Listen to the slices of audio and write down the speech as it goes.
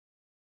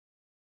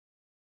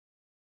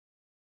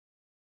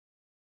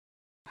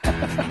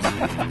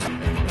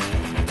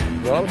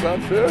Not a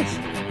bad fish.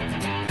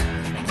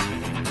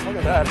 Look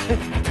at that.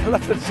 I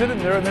left it sitting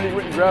there and then he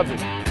went and grabbed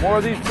it. More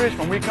of these fish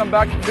when we come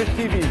back to Fish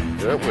TV.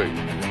 Can't wait.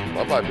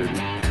 Bye-bye, baby.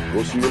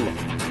 Go see your mom.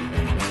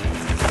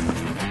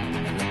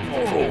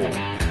 Oh,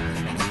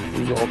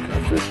 these are all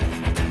catfish.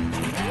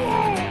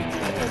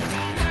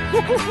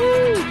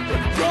 Woo-hoo-hoo! The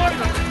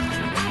giant!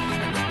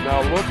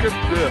 Now look at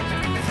this.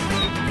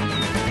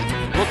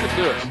 Look at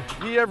this.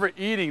 He ever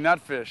eating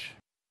that fish?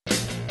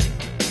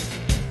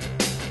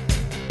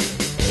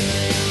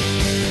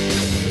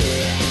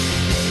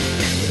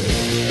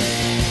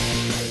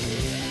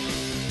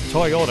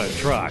 Toyota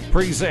Truck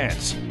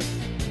presents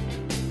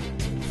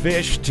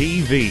Fish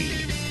TV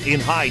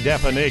in high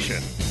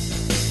definition.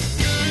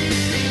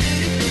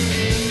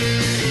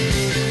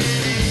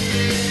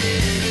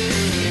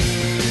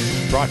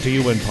 Brought to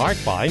you in part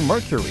by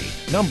Mercury,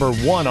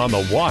 #1 on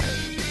the water,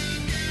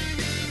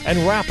 and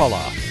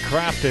Rapala,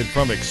 crafted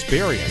from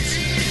experience.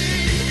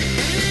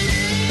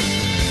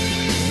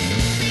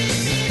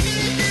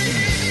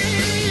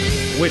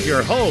 With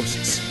your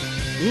hosts,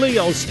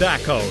 Leo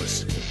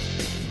Stackos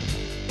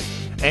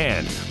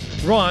and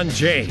Ron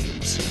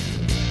James.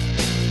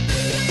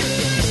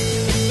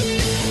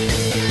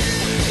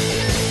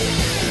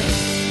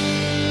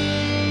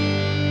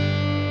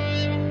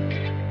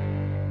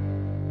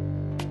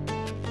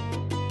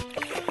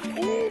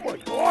 Oh my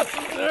God!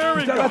 There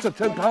we go. That's a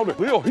 10-pounder.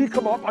 Leo, he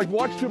come up. I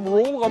watched him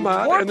roll on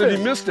that, and then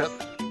he missed it.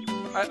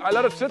 I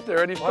let it sit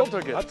there and he still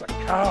took it. That's a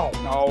cow.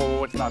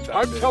 No, it's not that.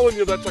 I'm big. telling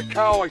you, that's a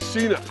cow. I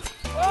seen it.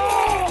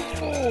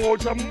 Oh,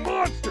 it's a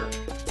monster.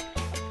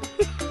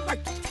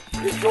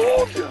 I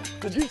told you.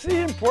 Did you see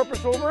him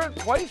porpoise over it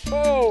twice?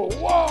 Oh,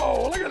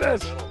 whoa, look at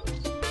this.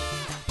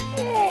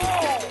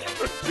 Oh,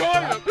 it's a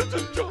giant. It's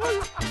a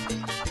giant.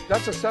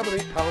 That's a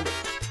 7-8 pounder.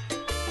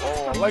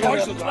 Oh, look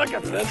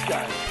at this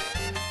guy.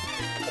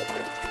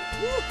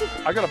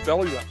 I got to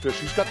belly that fish.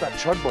 He's got that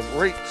chug bug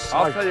right.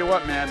 I'll tell you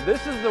what, man.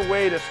 This is the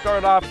way to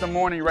start off the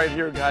morning right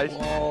here, guys.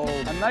 Whoa.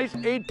 A nice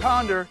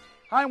 8-pounder.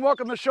 Hi, and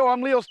welcome to the show.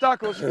 I'm Leo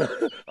Stackos.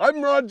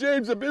 I'm Ron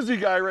James, the busy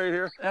guy right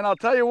here. And I'll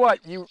tell you what,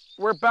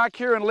 we're back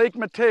here in Lake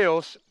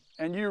Mateos,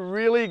 and you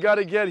really got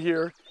to get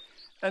here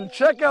and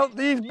check out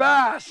these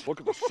bass. Look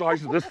at the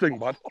size of this thing,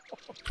 bud.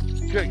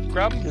 Okay,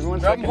 grab him.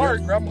 Grab him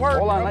hard. Grab him hard.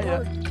 Hold on, grab not him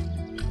yet.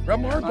 hard. Grab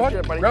him hard, bud.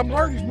 Yet, buddy. Grab him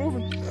hard. He's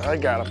moving. I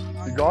got him.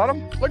 You got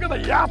him? Look at the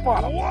yap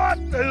on him. What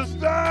is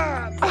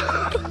that?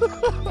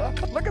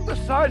 Look at the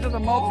size of the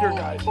mouth here,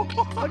 guys. Look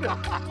at it.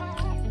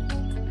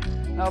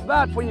 Now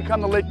that's what you come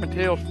to Lake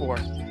Mateos for.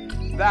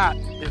 That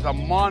is a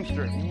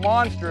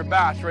monster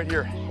bass right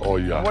here. Oh,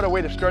 yeah. And what a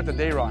way to start the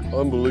day, Ron.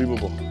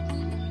 Unbelievable.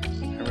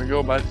 Here we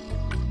go, bud.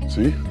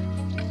 See?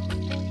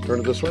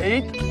 Turn it this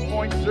way.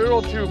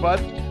 8.02, bud.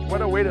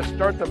 What a way to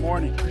start the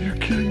morning. Are you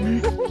kidding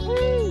me?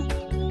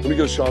 Let me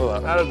get a shot of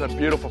that. That is a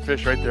beautiful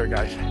fish right there,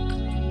 guys.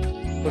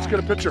 Let's get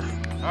a picture.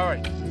 All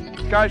right.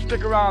 Guys,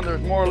 stick around.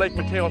 There's more Lake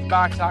Mateos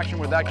bass action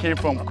where that came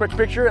from. Quick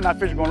picture, and that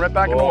fish is going right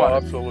back in the water.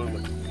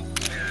 Absolutely.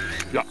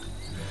 Yeah.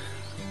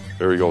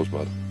 There he goes,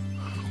 bud.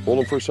 Hold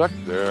him for a sec.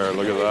 There,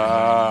 look at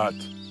that.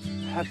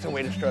 That's the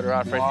way to start her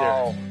off right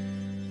Wow.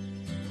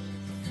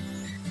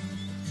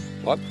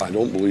 What? I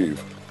don't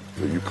believe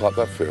that you caught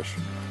that fish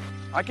there.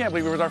 I can't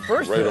believe it was our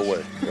first right fish.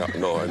 away. Yeah,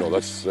 no, I know.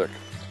 That's sick.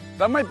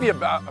 That might be a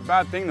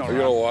bad thing, though, You Ron.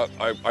 know what?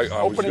 I was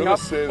Opening going up,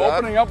 to say that.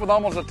 opening up with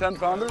almost a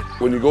 10-pounder.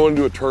 When you go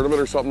into a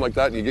tournament or something like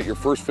that and you get your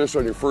first fish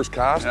on your first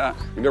cast, Yeah.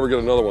 you never get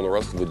another one the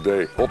rest of the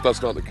day. Hope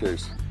that's not the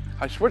case.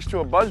 I switched to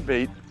a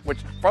buzzbait, which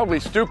is probably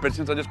stupid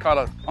since I just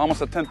caught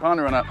almost a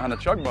 10-pounder on a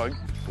chug bug.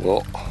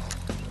 Well,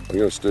 I'm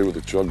going to stay with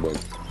the chug bug.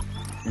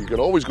 You can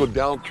always go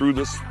down through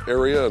this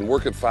area and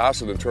work it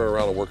fast and then turn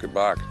around and work it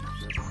back.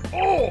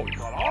 Oh, he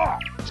got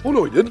off. Oh,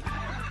 no, he didn't.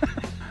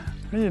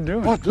 What are you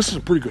doing? What? This is a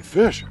pretty good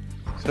fish.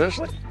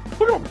 Seriously?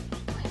 Look at him.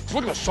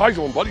 Look at the size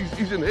of him, buddy.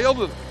 He's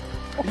inhaled it.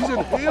 He's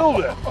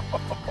inhaled it.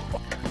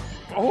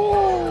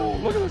 Oh,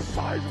 look at the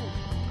size of him.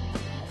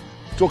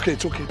 It's okay,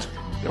 it's okay.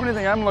 The only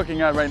thing I'm looking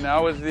at right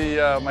now is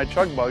my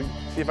chug bug.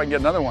 See if I can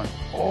get another one.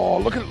 Oh,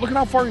 look at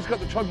how far he's got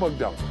the chug bug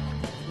down.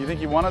 You think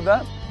he wanted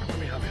that? Let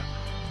me have you.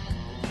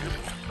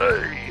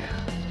 Hey.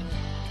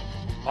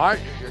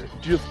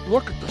 Do you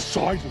look at the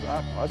size of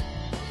that, bud?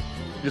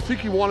 You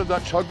think he wanted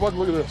that chug bug?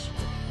 Look at this.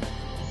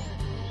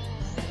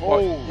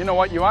 Well, you know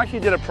what? You actually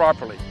did it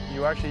properly.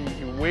 You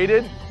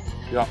waited.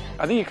 Yeah.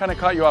 I think he kind of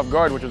caught you off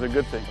guard, which is a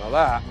good thing. Now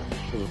that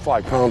is a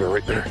 5-pounder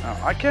right there. Now,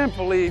 I can't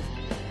believe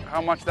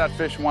how much that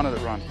fish wanted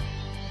to run.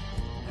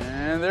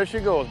 And there she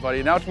goes,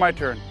 buddy. Now it's my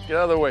turn. Get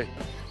out of the way.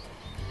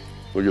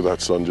 Look at that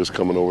sun just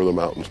coming over the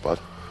mountains, bud.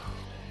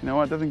 You know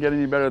what? It doesn't get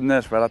any better than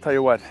this, but I'll tell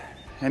you what.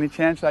 Any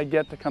chance I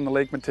get to come to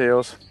Lake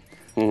Mateos,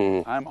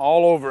 I'm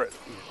all over it.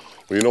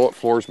 Well, you know what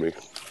floors me?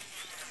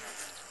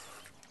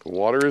 The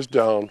water is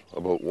down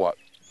about what?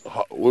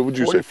 What would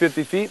you 40, say?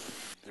 50 feet.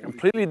 It's a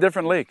completely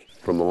different lake.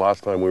 From the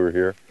last time we were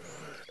here.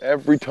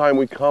 Every time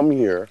we come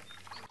here,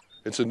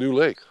 it's a new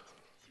lake.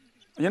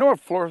 You know what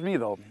floors me,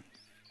 though?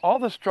 All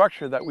the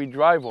structure that we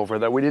drive over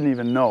that we didn't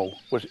even know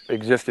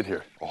existed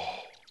here.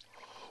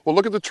 Well,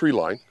 look at the tree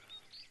line.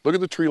 Look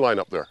at the tree line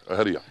up there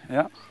ahead of you.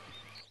 Yeah.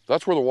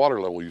 That's where the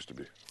water level used to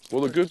be.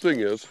 Well, the good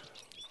thing is,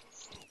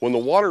 when the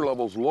water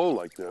level's low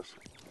like this,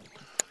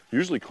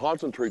 usually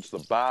concentrates the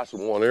bass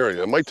in one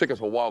area. It might take us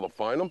a while to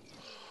find them,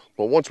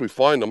 but once we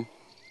find them,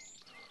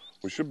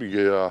 we should be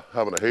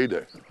having a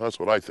heyday. That's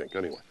what I think,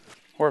 anyway.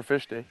 Or a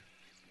fish day.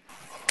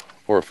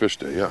 Or a fish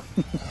day, yeah.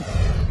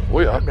 Oh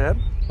yeah. Not bad.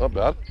 Not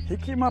bad. He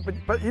came up,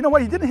 but you know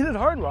what? He didn't hit it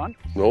hard, Ron.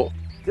 No.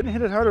 Didn't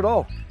hit it hard at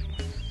all.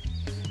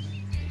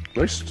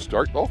 Nice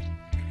start, though.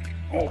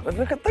 Oh,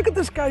 look at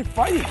this guy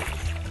fighting.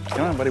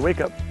 Come on, buddy, wake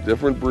up.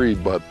 Different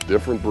breed, bud.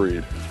 Different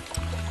breed.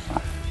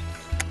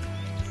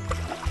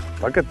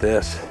 Look at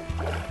this.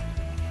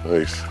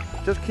 Nice.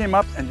 Just came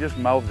up and just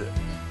mouthed it.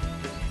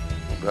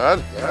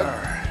 Bad?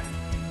 Bad.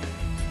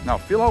 Now,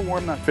 feel how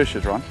warm that fish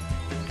is, Ron.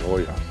 Oh,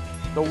 yeah.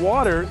 The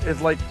water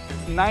is like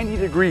 90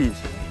 degrees.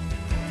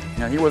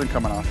 Yeah, he wasn't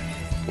coming off.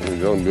 You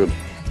got him good.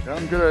 Got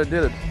him good, I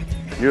did it.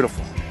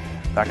 Beautiful.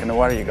 Back in the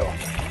water you go.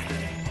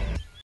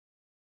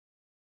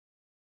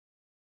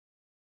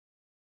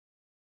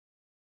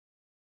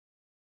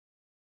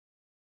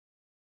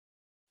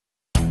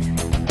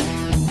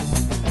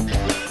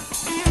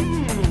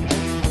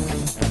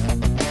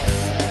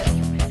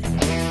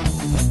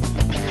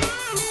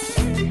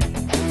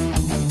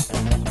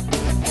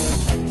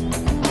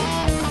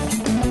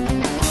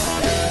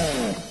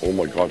 Oh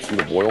my God, see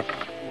the boil?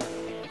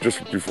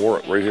 Just before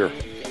it, right here.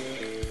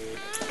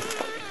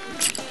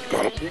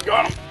 Got him. You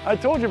got him. I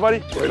told you, buddy.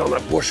 Right on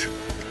that bush.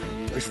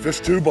 Nice fish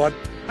too, bud.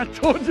 I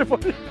told you,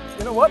 buddy.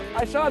 You know what?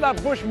 I saw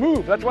that bush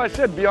move. That's why I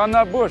said be on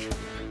that bush.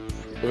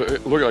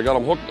 Look, I got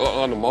him hooked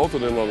on the mouth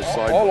and then on the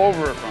side. All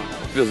over it, Ron.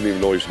 He doesn't even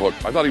know he's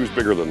hooked. I thought he was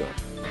bigger than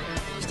that.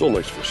 Still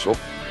nice fish, though.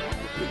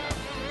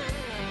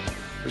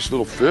 Nice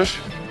little fish.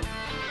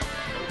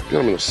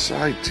 Got him in the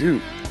side,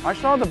 too. I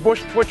saw the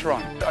bush twitch,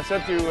 Ron. I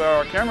said to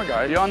our camera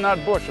guy, be on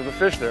that bush, there's a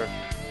fish there.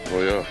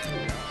 Oh, yeah.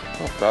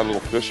 Not bad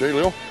little fish, eh,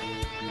 Leo?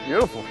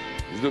 Beautiful.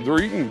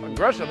 They're eating.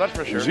 Aggressive, that's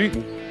for sure. He's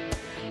eating.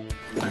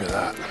 Look at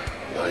that.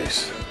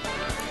 Nice.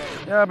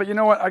 Yeah, but you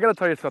know what? I got to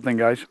tell you something,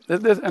 guys.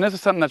 This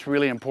is something that's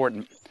really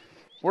important.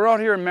 We're out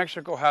here in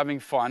Mexico having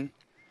fun,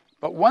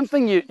 but one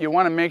thing you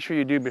want to make sure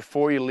you do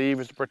before you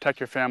leave is to protect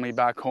your family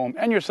back home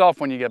and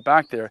yourself when you get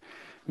back there.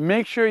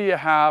 Make sure you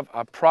have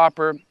a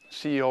proper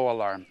CO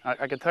alarm.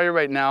 I can tell you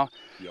right now,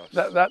 yes,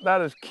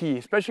 that is key,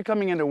 especially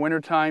coming into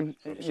wintertime.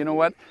 Absolutely. You know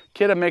what?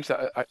 Kidda makes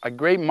a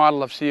great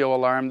model of CO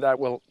alarm that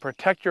will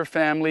protect your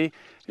family,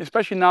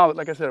 especially now,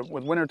 like I said,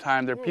 with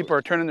wintertime, people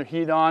are turning their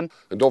heat on.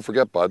 And don't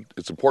forget, bud,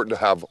 it's important to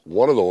have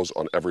one of those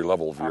on every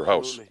level of your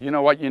house. You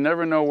know what? You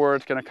never know where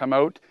it's going to come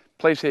out.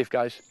 Play safe,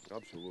 guys.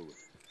 Absolutely.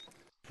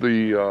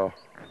 The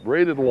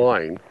braided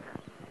line,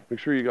 make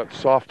sure you got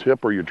soft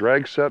tip or your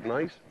drag set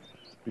nice,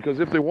 because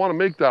if they want to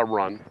make that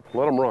run,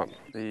 let them run.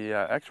 The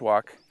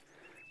X-Walk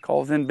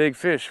calls in big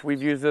fish.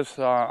 We've used this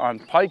on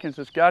pike in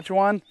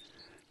Saskatchewan.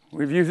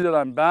 We've used it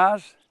on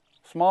bass,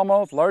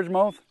 smallmouth,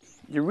 largemouth.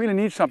 You really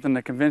need something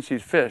to convince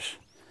these fish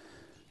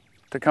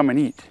to come and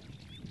eat.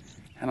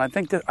 And I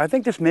think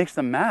this makes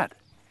them mad.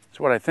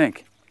 That's what I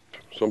think.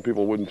 Some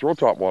people wouldn't throw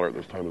top water at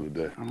this time of the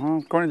day.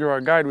 According to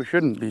our guide, we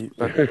shouldn't be.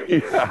 But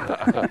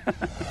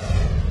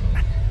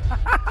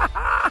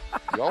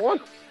Got one?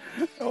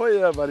 Oh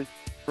yeah, buddy.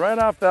 Right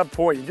off that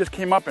point, you just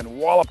came up and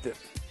walloped it.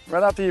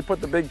 Right after you put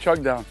the big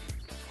chug down.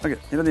 Look at,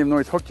 he doesn't even know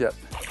he's hooked yet.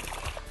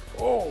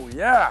 Oh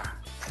yeah.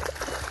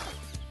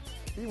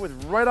 He was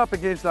right up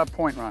against that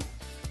point, Ron.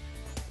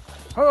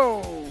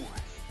 Oh.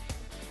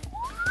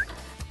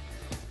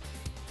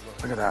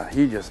 Look at that,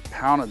 he just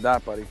pounded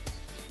that, buddy.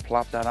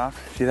 Plop that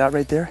off. See that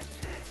right there?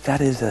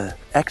 That is a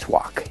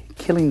X-Walk,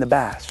 killing the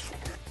bass.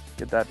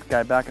 Get that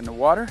guy back in the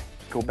water,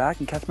 go back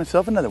and catch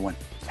myself another one.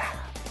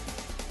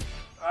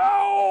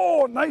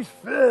 Oh, nice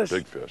fish.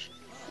 Big fish.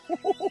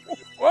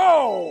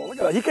 Whoa, look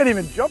at that. He can't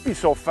even jump, he's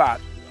so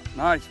fat.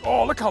 Nice.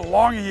 Oh, look how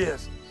long he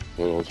is.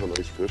 Oh, that's a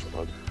nice fish,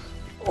 bud.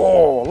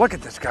 Oh, look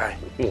at this guy.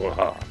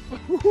 Wow.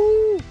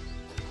 All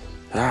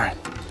right.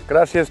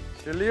 Gracias,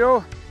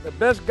 Chelio. The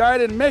best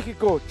guide in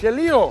Mexico,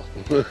 Chelio.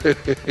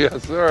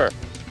 Yes, sir.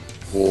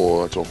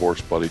 Oh, that's a horse,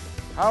 buddy.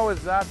 How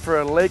is that for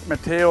a Lake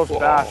Mateos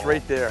bass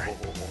right there?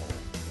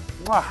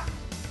 Mwah.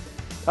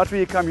 That's what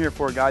you come here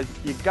for, guys.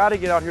 You got to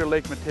get out here,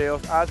 Lake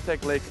Mateos,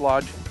 Aztec Lake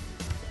Lodge.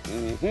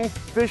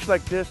 Fish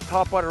like this,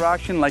 topwater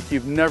action like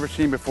you've never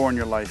seen before in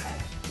your life.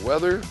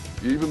 Weather,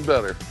 even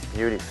better.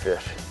 Beauty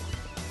fish.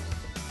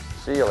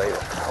 See you later.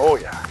 Oh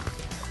yeah.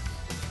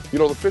 You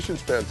know, the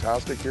fishing's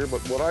fantastic here, but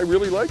what I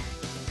really like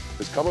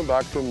is coming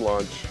back from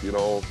lunch, you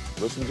know,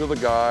 listen to the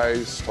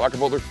guys, talk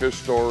about their fish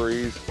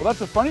stories. Well, that's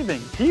the funny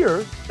thing.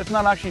 Here, it's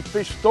not actually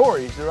fish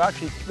stories. They're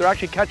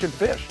actually catching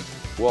fish.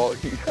 Well,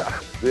 yeah,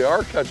 they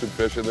are catching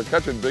fish, and they're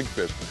catching big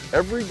fish.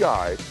 Every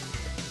guy,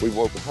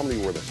 how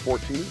many were there,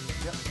 14?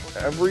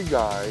 Yeah. Every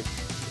guy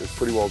is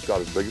pretty well got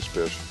his biggest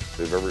fish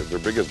their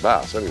biggest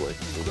bass anyway.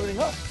 Including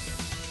us.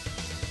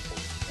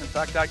 In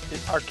fact,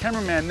 our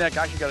cameraman Nick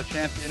actually got a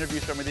chance to interview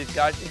some of these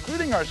guys,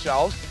 including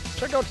ourselves.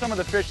 check out some of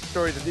the fish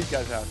stories that these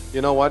guys have.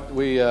 You know what?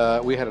 We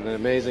had an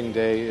amazing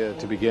day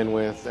to begin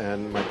with,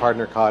 and my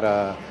partner caught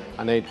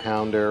an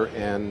 8-pounder,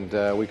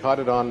 and we caught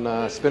it on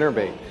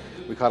spinnerbait.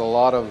 We caught a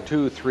lot of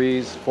 2,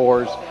 3s,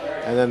 4s,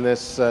 and then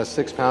this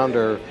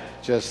 6-pounder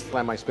just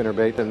slammed my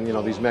spinnerbait. And you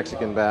know, these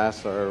Mexican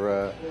bass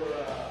are,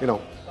 you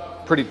know,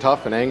 pretty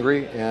tough and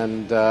angry,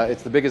 and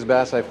it's the biggest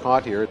bass I've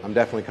caught here. I'm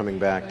definitely coming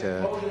back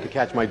to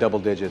catch my double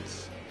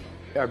digits.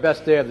 Our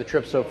best day of the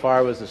trip so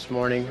far was this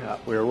morning.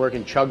 We were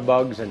working chug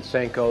bugs and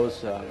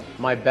Senkos.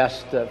 My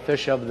best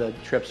fish of the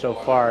trip so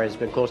far has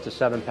been close to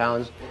 7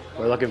 pounds.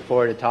 We're looking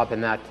forward to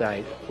topping that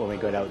tonight when we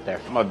get out there.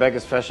 My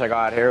biggest fish I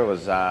got here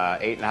was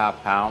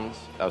 8.5 pounds.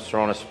 I was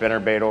throwing a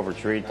spinnerbait over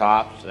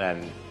treetops,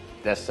 and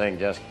this thing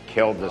just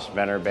killed the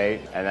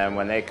spinnerbait. And then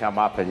when they come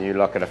up and you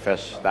look at a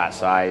fish that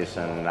size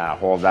and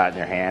hold that in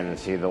your hand and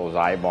see those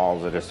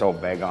eyeballs that are so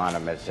big on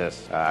them, it's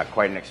just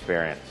quite an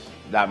experience.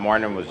 That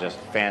morning was just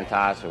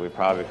fantastic. We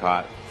probably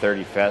caught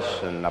 30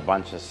 fish and a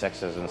bunch of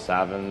 6s and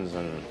 7s,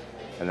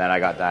 and then I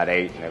got that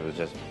 8, and it was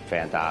just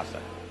fantastic.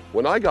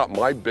 When I got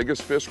my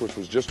biggest fish, which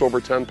was just over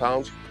 10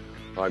 pounds,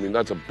 I mean,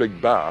 that's a big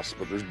bass,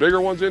 but there's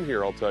bigger ones in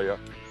here, I'll tell you.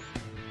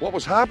 What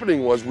was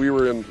happening was we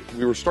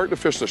were starting to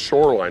fish the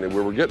shoreline, and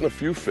we were getting a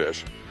few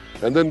fish,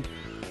 and then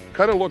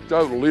kind of looked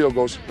out, and Leo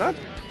goes,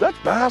 that's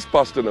bass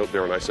busting out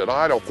there. And I said,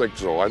 I don't think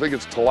so. I think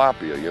it's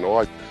tilapia, you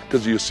know,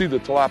 because you see the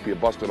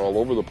tilapia busting all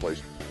over the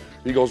place.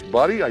 He goes,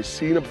 buddy, I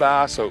seen a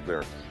bass out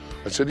there.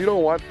 I said, you know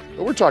what?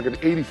 We're talking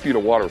 80 feet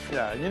of water.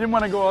 Yeah, you didn't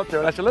want to go out there.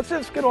 And I said, let's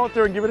just get out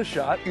there and give it a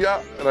shot.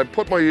 Yeah, and I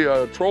put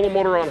my trolling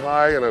motor on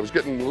high, and I was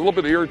getting a little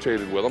bit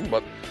irritated with him,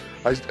 but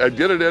I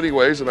did it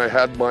anyways, and I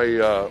had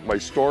my my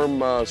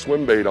Storm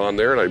swim bait on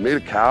there, and I made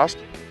a cast.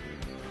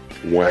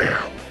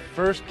 Wham!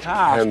 First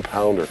cast. 10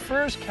 pounder.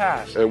 First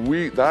cast.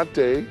 And that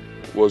day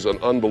was an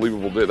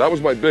unbelievable day. That was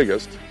my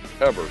biggest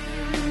ever.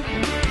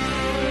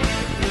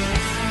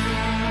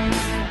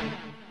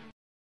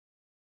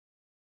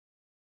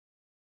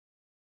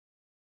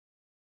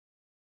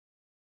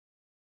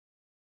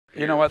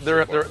 You know what,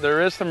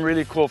 there is some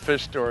really cool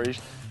fish stories,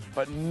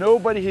 but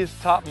nobody has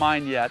topped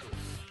mine yet.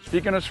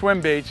 Speaking of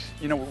swim baits,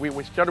 you know,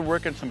 we started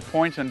working some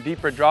points and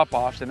deeper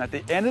drop-offs, and at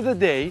the end of the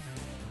day,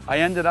 I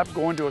ended up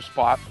going to a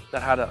spot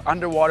that had an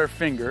underwater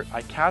finger.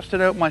 I casted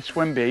out my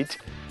swim bait,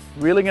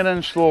 reeling it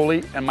in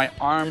slowly, and my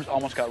arms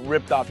almost got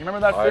ripped off. You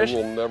remember that fish? I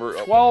will never.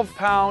 12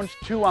 pounds,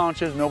 2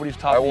 ounces, nobody's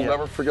topped me I will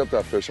never forget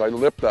that fish. I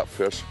lipped that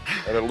fish,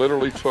 and it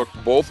literally took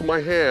both of my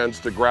hands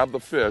to grab the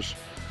fish.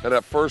 And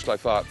at first I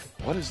thought,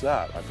 what is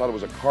that? I thought it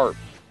was a carp.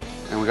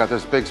 And we got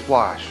this big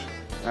splash,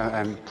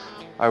 and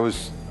I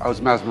was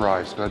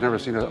mesmerized. I'd never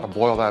seen a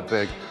boil that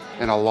big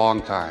in a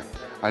long time.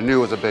 I knew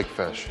it was a big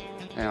fish,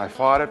 and I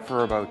fought it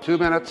for about 2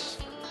 minutes.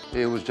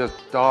 It was just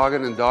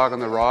dogging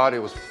the rod. It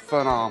was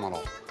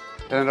phenomenal.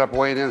 It ended up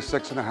weighing in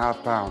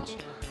 6.5 pounds.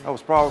 That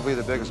was probably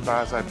the biggest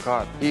bass I've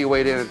caught. He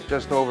weighed in at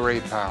just over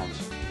 8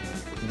 pounds.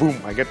 Boom!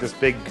 I get this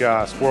big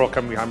squirrel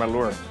coming behind my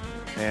lure.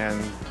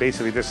 And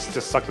basically this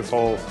just sucked this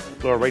whole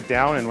lure right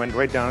down and went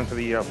right down into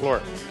the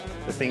floor.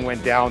 The thing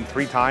went down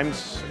 3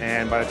 times,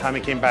 and by the time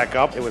it came back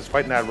up, it was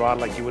fighting that rod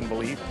like you wouldn't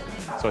believe.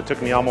 So it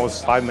took me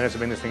almost 5 minutes to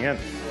bring this thing in.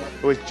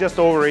 It was just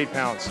over 8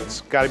 pounds.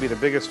 It's got to be the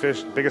biggest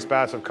fish, biggest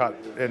bass I've caught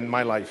in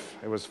my life.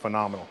 It was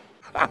phenomenal.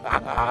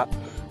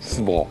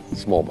 Small,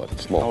 bud,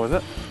 small. Oh, is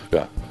it?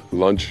 Yeah,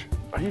 lunch.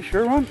 Are you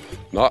sure, Ron?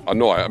 No,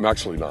 I'm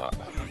actually not.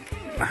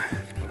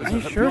 Are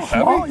you sure?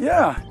 Small?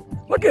 Yeah.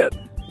 Look at it.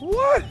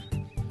 What?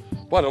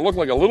 But it looked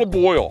like a little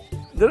boil.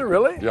 Did it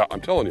really? Yeah,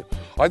 I'm telling you.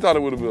 I thought it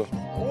would have been.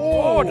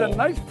 Oh, it's a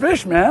nice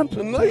fish, man. It's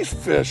a nice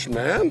fish,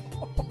 man.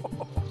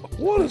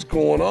 What is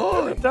going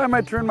on? Every time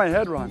I turn my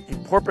head, Ron, he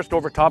porpoised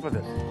over top of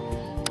it.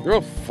 You're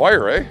on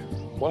fire, eh?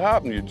 What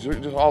happened? You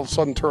just all of a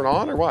sudden turn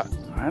on or what?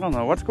 I don't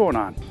know. What's going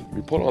on?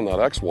 You put on that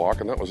X-Walk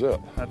and that was it.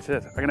 That's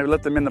it. I'm going to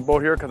let them in the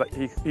boat here because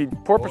he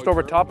porpoised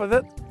over top of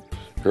it.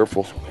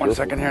 Careful. One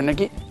second here,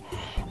 Nicky.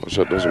 Watch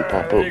that doesn't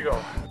pop out. There you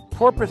go.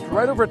 Porpoised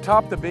right over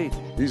top the bait.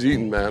 He's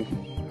eating, man.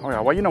 Oh yeah,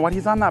 well, you know what?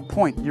 He's on that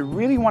point. You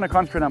really want to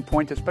concentrate on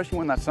point, especially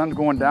when that sun's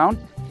going down.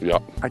 Yeah.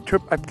 I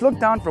looked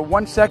down for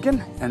 1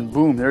 second, and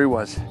boom, there he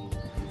was.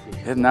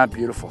 Isn't that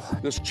beautiful?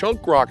 This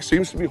chunk rock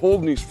seems to be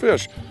holding these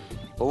fish,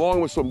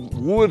 along with some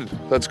wood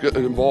that's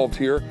involved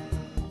here.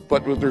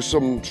 But there's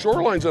some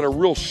shorelines that are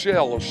real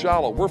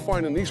shallow. We're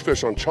finding these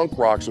fish on chunk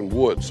rocks and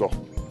wood. So,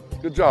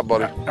 good job,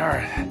 buddy. All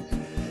right,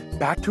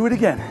 back to it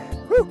again.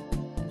 Woo.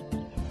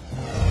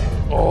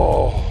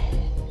 Oh.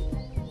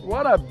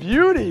 What a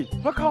beauty.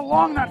 Look how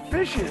long that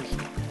fish is.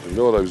 You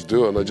know what I was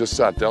doing? I just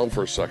sat down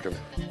for a second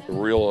to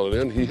reel on it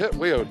in. He hit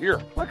way out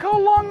here. Look how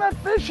long that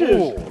fish is.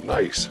 Oh,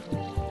 nice.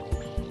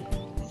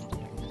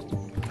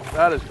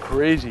 That is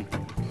crazy.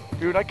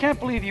 Dude, I can't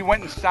believe you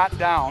went and sat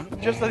down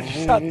just as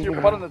you sat your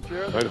butt on the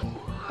chair. I know.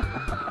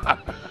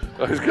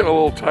 I was getting a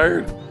little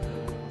tired.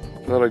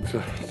 Thought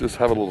I'd just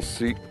have a little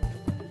seat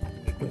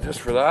just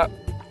for that.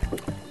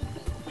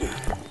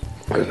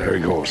 And there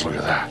he goes. Look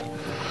at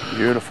that.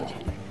 Beautiful.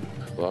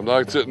 Well, I'm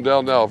not sitting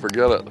down now.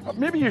 Forget it.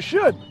 Maybe you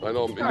should. I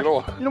know.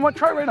 You know what?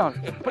 Try it right now.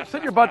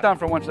 Sit your butt down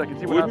for 1 second.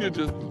 See what Wouldn't happens.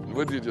 you just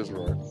Wouldn't you just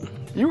roar?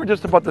 You were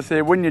just about to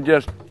say, wouldn't you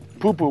just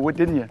poo-poo,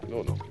 didn't you?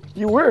 No.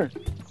 You were.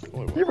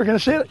 You were going to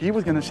say that. He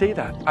was going to say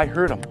that. I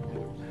heard him.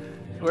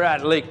 We're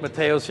at Lake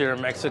Mateos here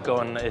in Mexico,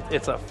 and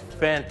it's a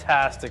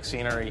fantastic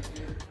scenery.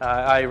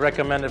 I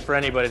recommend it for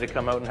anybody to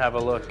come out and have a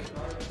look,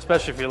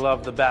 especially if you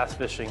love the bass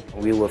fishing.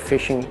 We were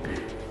fishing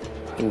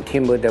in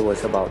timber that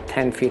was about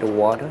 10 feet of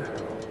water,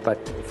 but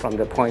from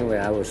the point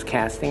where I was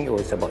casting, it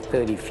was about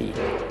 30 feet.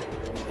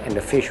 And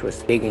the fish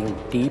was digging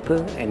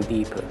deeper and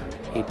deeper.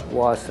 It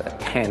was a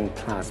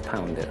 10-plus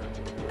pounder.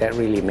 That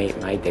really made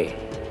my day.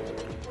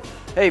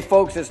 Hey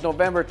folks, it's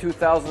November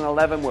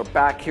 2011. We're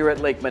back here at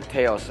Lake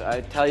Mateos.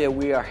 I tell you,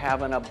 we are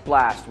having a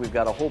blast. We've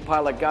got a whole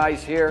pile of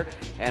guys here,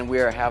 and we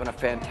are having a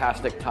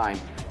fantastic time.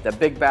 The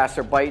big bass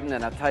are biting,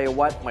 and I'll tell you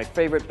what, my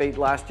favorite bait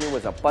last year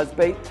was a buzz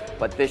bait,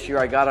 but this year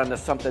I got onto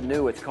something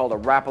new. It's called a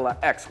Rapala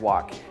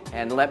X-Walk.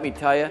 And let me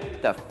tell you,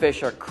 the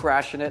fish are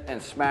crashing it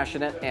and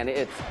smashing it, and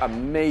it's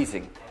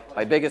amazing.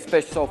 My biggest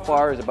fish so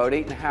far is about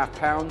 8.5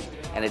 pounds,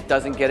 and it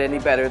doesn't get any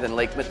better than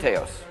Lake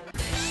Mateos.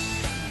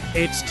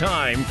 It's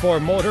time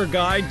for Motor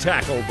Guide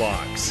Tackle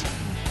Box.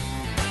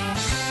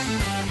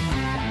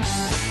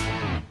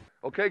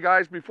 Okay,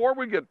 guys, before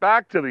we get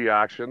back to the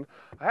action,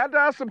 I had to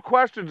ask some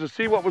questions to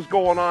see what was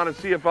going on and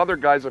see if other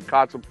guys have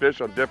caught some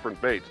fish on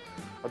different baits.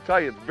 I'll tell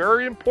you, it's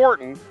very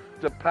important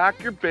to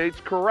pack your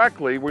baits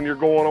correctly when you're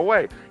going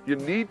away. You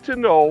need to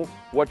know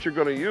what you're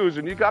going to use,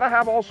 and you got to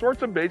have all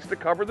sorts of baits to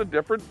cover the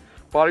different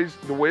bodies,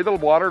 the way the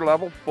water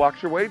level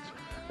fluctuates,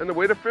 and the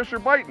way the fish are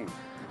biting.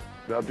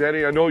 Now,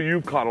 Danny, I know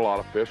you've caught a lot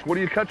of fish. What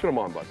are you catching them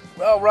on, bud?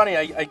 Well, Ronnie,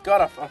 I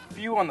got a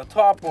few on the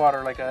top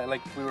water, like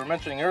we were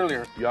mentioning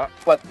earlier. Yeah.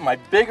 But my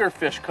bigger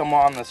fish come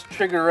on this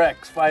Trigger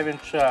X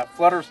 5-inch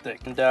flutter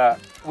stick, and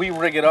we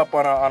rig it up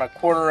on a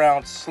 1/4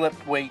 ounce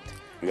slipped weight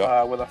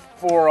with a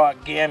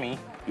 4/0 gammy.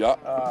 Yeah.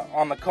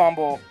 On the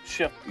combo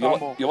shift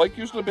combo. You like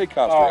using the bait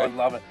caster, Oh, right? I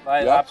love it.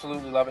 I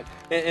absolutely love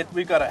it.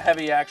 We've got a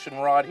heavy action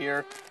rod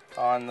here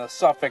on the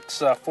Suffix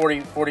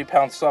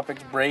 40-pound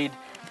Suffix braid.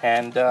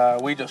 And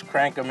we just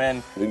crank them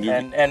in,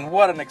 and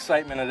what an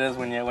excitement it is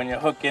when you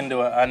hook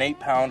into an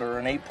 8-pound or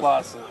an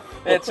 8+.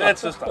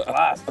 It's just a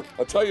blast.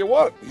 I'll tell you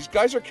what, these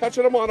guys are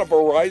catching them on a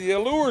variety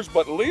of lures,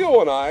 but Leo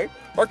and I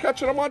are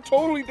catching them on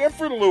totally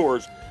different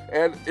lures,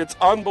 and it's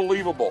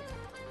unbelievable.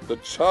 The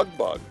chug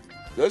bug,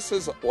 this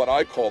is what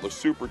I call the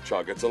super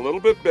chug. It's a little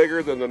bit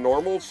bigger than the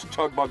normal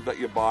chug bug that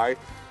you buy.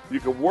 You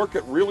can work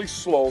it really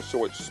slow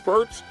so it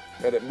spurts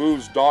and it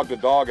moves dog to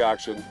dog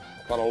action.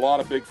 Caught a lot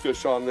of big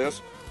fish on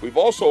this. We've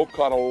also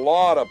caught a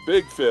lot of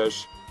big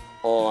fish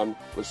on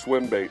the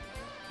swim bait.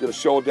 Did a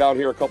show down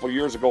here a couple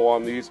years ago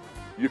on these.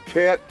 You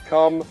can't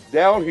come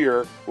down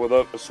here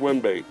without a swim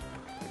bait.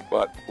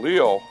 But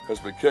Leo has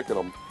been kicking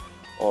them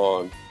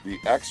on the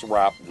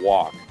X-Wrap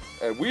Walk.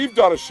 And we've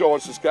done a show in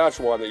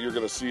Saskatchewan that you're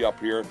going to see up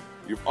here.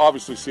 You've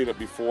obviously seen it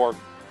before.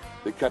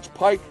 They catch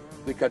pike,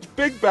 they catch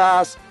big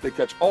bass, they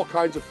catch all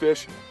kinds of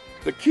fish.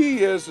 The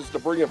key is to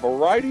bring a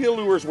variety of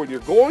lures when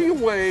you're going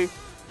away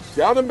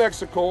down to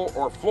Mexico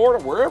or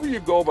Florida, wherever you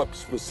go, but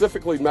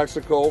specifically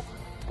Mexico.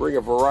 Bring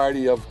a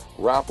variety of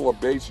Rapala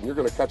baits, and you're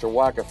going to catch a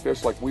whack of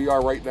fish like we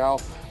are right now.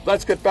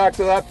 Let's get back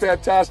to that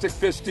fantastic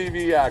Fish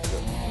TV action.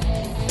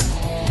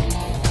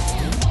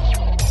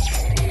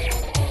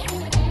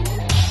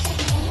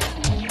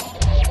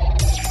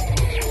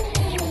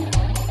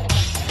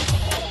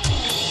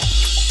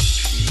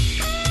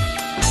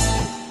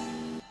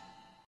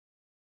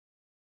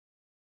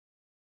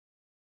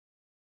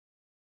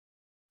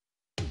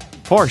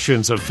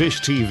 Portions of Fish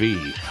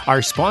TV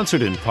are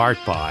sponsored in part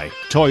by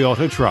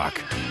Toyota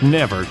Truck,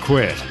 Never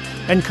Quit,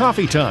 and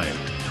Coffee Time,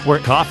 where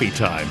coffee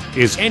time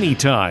is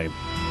anytime.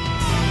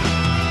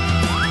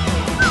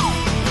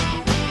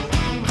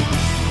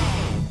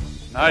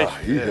 Nice. Oh,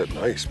 he hit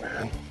nice,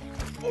 man.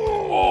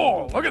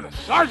 Oh, look at the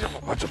size of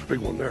him. That's a big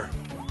one there.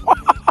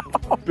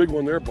 Big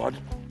one there, bud.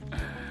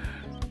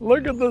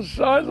 Look at the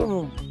size of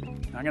him.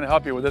 I'm going to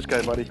help you with this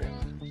guy, buddy.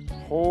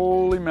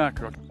 Holy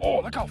mackerel.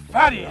 Oh, look how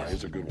fat he is. Yeah,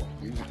 he's a good one.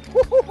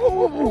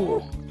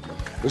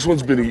 This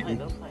one's been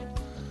eaten.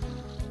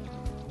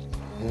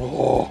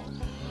 Oh.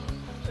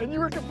 And you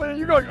were complaining,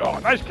 you're going, oh,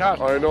 nice cast.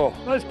 I know.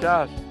 Nice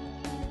cast.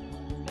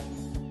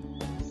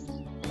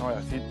 Oh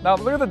yeah, see, now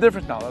look at the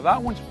difference now.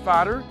 That one's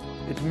fatter,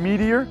 it's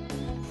meatier.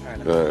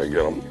 Get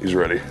him, he's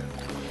ready.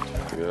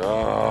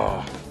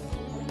 Yeah.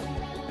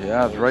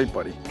 Yeah, that's right,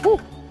 buddy. Woo.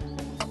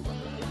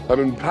 I've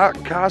been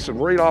casting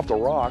right off the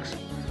rocks.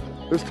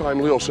 This time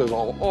Leo says,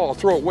 I'll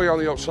throw it way on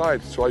the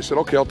outside. So I said,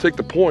 okay, I'll take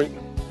the point.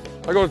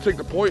 I go to take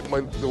the point,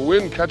 the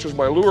wind catches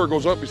my lure,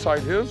 goes up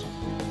beside his,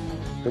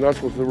 and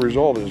that's what the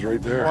result is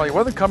right there. Well, he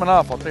wasn't coming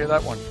off, I'll tell you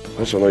that one.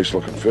 That's a nice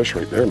looking fish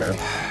right there, man.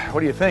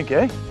 What do you think,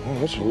 eh? Oh,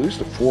 that's at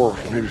least a 4,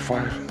 maybe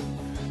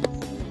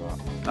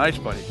 5. Nice,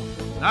 buddy.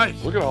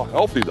 Nice. Look at how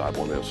healthy that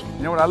one is.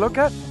 You know what I look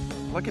at?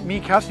 Look at me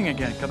casting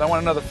again, because I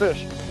want another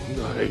fish.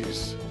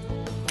 Nice.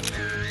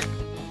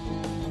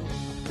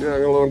 Yeah,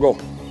 I'm gonna let him go.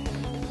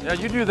 Yeah,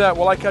 you do that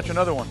while I catch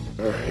another one.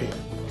 All right.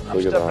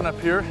 I'm stepping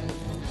up here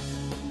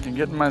and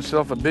getting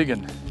myself a big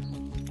one.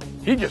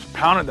 He just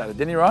pounded that,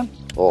 didn't he, Ron?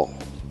 Oh,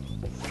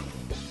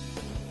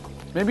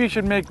 Maybe you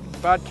should make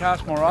bad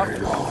casts more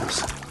often.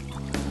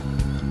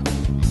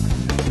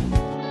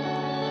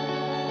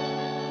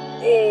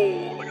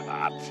 Oh, look at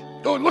that.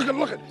 Oh,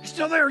 look it. He's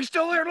still there,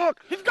 look.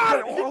 He's got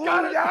it, he's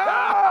got it.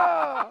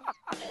 Yeah.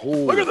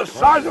 Look at the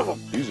size of him.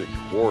 He's a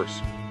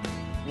horse.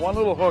 One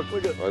little hook,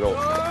 look at. I know.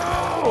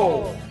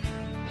 Oh.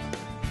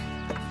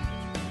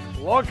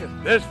 Look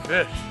at this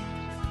fish.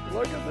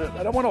 Look at this.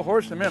 I don't want to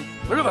horse him in.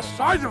 Look at the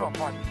size of him,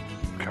 buddy.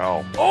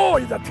 Cow. Oh,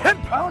 he's a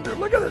 10-pounder.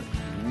 Look at it.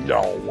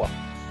 No.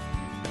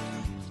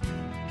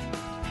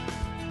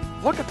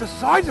 Look at the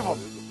size of him.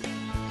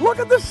 Look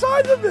at the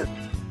size of it.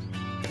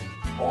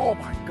 Oh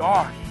my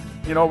gosh.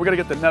 You know, we got to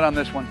get the net on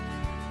this one.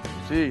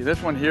 See,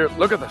 this one here.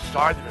 Look at the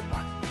size of it,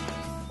 buddy.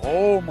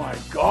 Oh my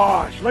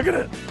gosh. Look at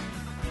it.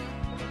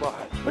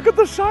 Look at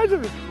the size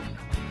of it.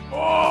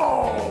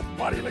 Oh,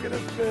 buddy, look at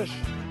this fish.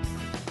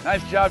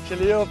 Nice job,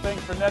 Chalil.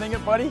 Thanks for netting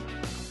it, buddy.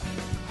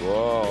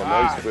 Wow,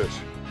 Gosh. nice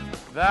fish.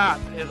 That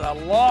is a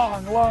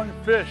long, long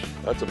fish.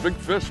 That's a big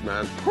fish,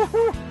 man.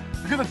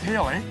 Look at the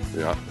tail, eh?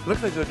 Yeah.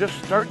 Looks like they're just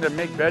starting to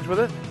make beds with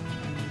it.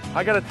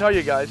 I gotta tell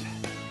you guys,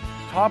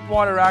 top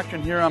water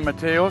action here on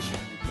Mateos.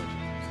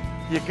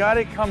 You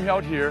gotta come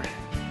out here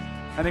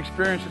and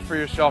experience it for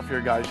yourself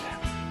here, guys.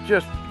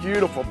 Just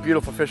beautiful,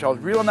 beautiful fish. I was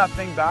reeling that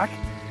thing back.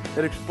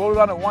 It exploded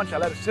on it once. I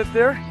let it sit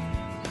there,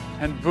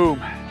 and boom.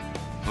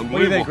 What do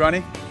you think,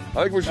 Ronnie?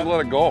 I think we should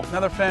let it go.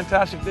 Another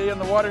fantastic day in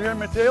the water here in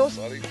Mateos.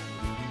 Buddy.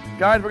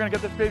 Guys, we're gonna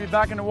get this baby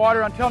back in the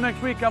water. Until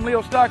next week, I'm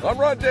Leo Stock. I'm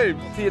Rod Dave.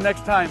 See you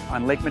next time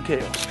on Lake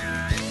Mateos.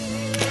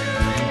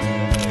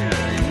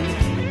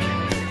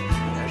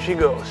 There she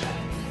goes.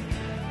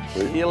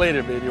 See you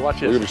later, baby. Watch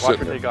this. Watch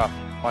her take off.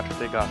 Watch her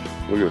take off.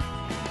 Look at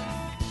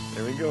it.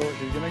 There we go.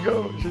 She's gonna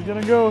go. She's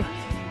gonna go.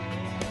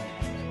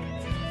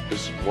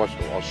 Just watch.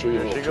 I'll show you.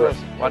 There she goes.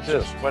 Watch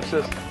this. Watch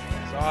this.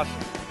 It's awesome.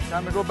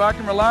 Time to go back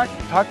and relax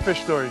and talk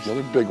fish stories.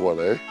 Another big one,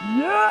 eh?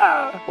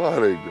 Yeah.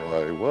 What a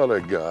guy. What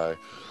a guy.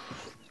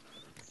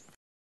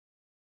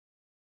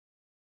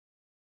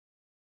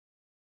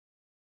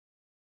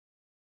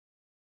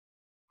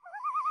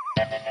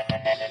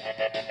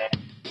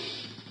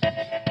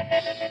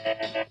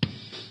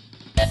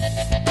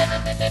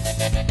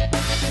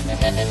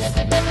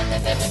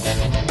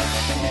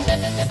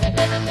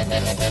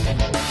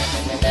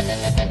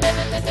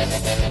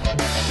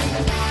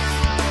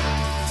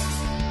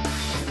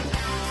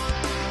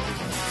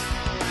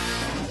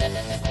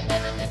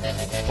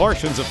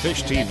 Portions of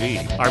Fish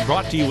TV are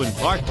brought to you in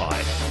part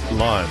by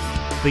Lund,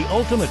 the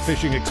ultimate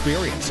fishing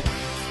experience,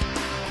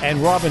 and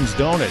Robin's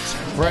Donuts,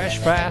 fresh,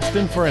 fast,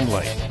 and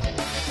friendly.